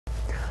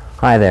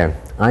Hi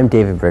there, I'm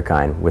David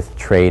Brickine with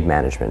Trade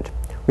Management.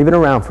 We've been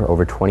around for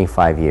over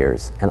 25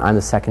 years, and I'm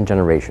the second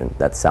generation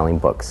that's selling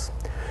books.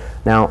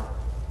 Now,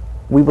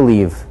 we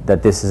believe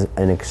that this is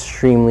an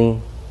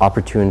extremely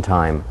opportune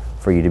time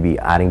for you to be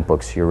adding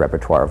books to your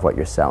repertoire of what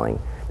you're selling,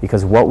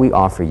 because what we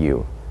offer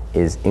you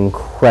is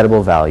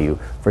incredible value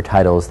for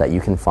titles that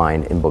you can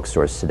find in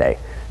bookstores today.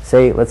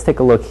 Say, let's take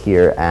a look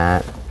here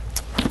at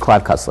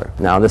Clive Cussler.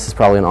 Now, this is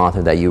probably an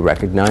author that you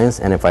recognize,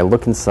 and if I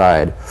look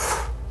inside,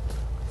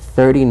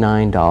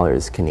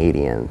 $39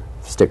 Canadian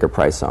sticker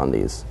price on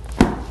these.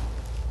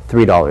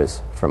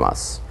 $3 from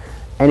us.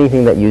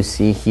 Anything that you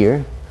see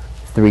here,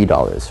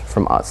 $3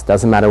 from us.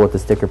 Doesn't matter what the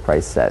sticker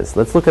price says.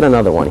 Let's look at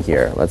another one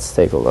here. Let's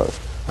take a look.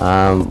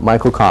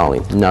 Michael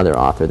Connelly, another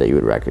author that you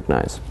would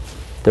recognize.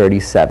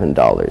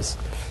 $37.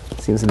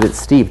 Seems a bit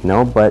steep,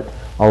 no? But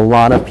a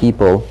lot of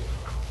people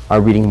are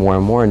reading more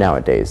and more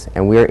nowadays,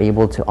 and we are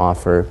able to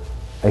offer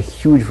a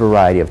huge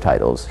variety of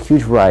titles,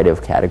 huge variety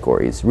of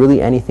categories, really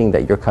anything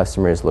that your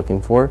customer is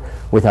looking for.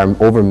 With our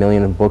over 1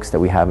 million of books that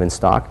we have in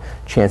stock,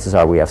 chances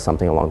are we have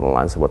something along the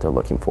lines of what they're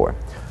looking for.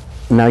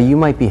 Now, you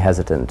might be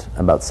hesitant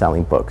about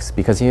selling books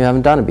because you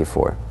haven't done it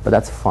before, but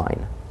that's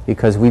fine,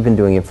 because we've been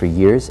doing it for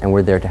years and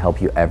we're there to help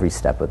you every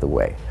step of the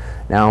way.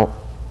 Now,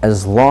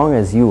 as long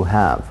as you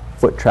have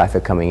foot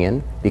traffic coming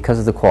in, because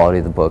of the quality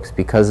of the books,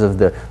 because of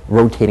the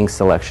rotating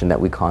selection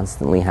that we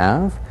constantly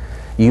have,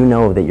 you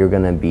know that you're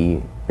going to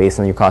be, based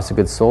on your cost of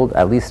goods sold,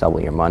 at least double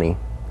your money,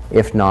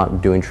 if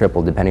not doing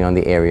triple, depending on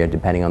the area,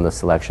 depending on the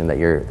selection that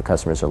the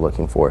customers are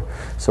looking for.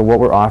 So what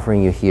we're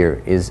offering you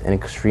here is an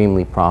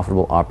extremely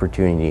profitable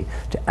opportunity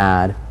to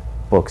add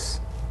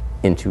books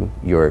into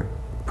your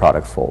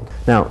product fold.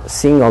 Now,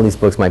 seeing all these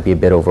books might be a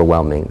bit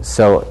overwhelming,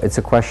 so it's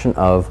a question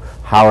of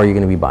how are you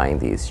going to be buying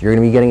these? You're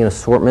going to be getting an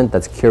assortment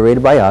that's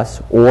curated by us,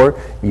 or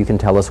you can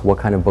tell us what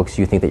kind of books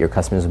you think that your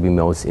customers will be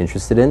most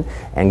interested in.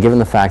 And given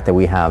the fact that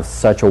we have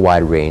such a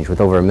wide range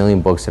with over 1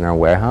 million books in our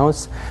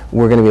warehouse,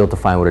 we're going to be able to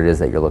find what it is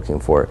that you're looking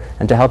for.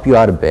 And to help you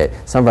out a bit,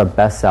 some of our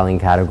best-selling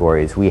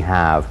categories we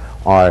have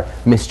are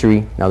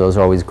mystery. Now, those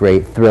are always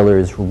great.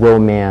 Thrillers,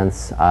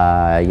 romance,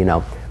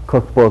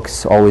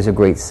 cookbooks, always a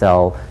great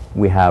sell.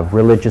 We have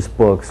religious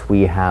books,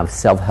 we have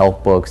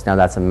self-help books, now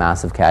that's a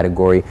massive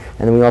category.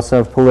 And then we also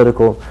have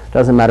political.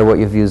 Doesn't matter what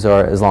your views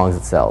are as long as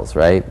it sells,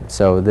 right?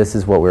 So this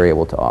is what we're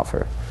able to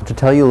offer. To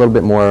tell you a little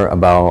bit more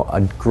about a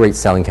great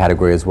selling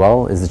category as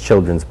well is the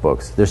children's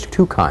books. There's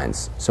two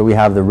kinds. So we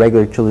have the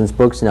regular children's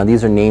books. Now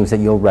these are names that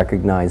you'll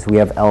recognize. We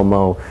have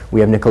Elmo, we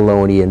have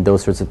Nickelodeon,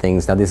 those sorts of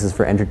things. Now this is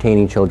for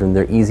entertaining children.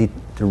 They're easy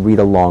to read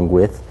along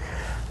with.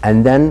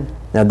 And then,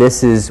 now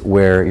this is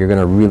where you're going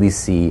to really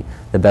see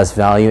the best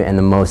value and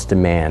the most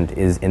demand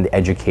is in the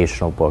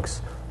educational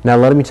books. Now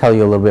let me tell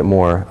you a little bit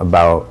more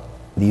about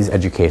these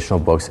educational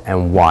books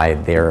and why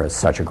they're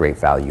such a great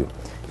value.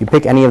 If you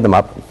pick any of them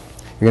up,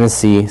 you're going to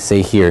see,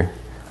 say here,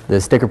 the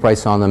sticker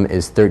price on them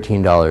is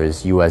 $13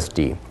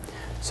 USD.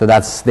 So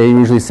they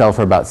usually sell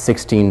for about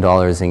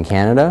 $16 in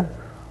Canada.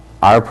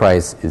 Our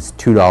price is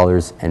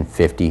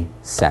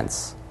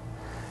 $2.50.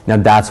 Now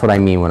that's what I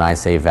mean when I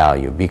say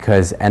value,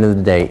 because end of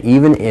the day,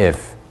 even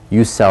if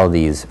you sell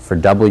these for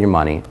double your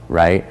money,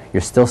 right,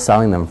 you're still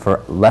selling them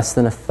for less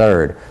than a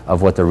third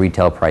of what the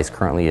retail price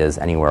currently is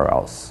anywhere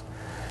else.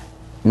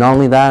 Not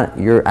only that,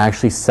 you're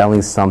actually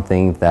selling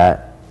something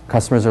that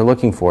customers are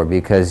looking for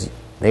because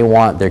they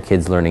want their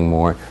kids learning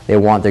more, they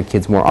want their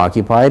kids more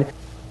occupied,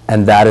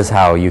 and that is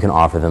how you can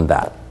offer them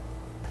that.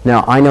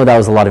 Now, I know that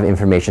was a lot of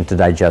information to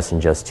digest in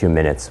just 2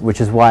 minutes,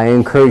 which is why I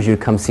encourage you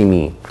to come see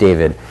me,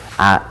 David,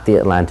 at the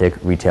Atlantic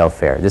Retail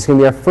Fair. This is going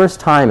to be our first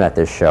time at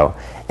this show,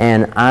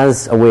 and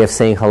as a way of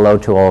saying hello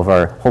to all of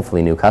our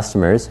hopefully new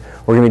customers,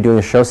 we're going to be doing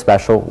a show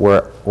special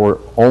where we're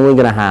only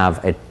going to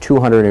have a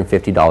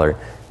 $250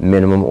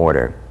 minimum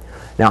order.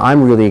 Now,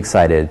 I'm really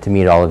excited to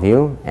meet all of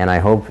you, and I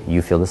hope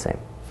you feel the same.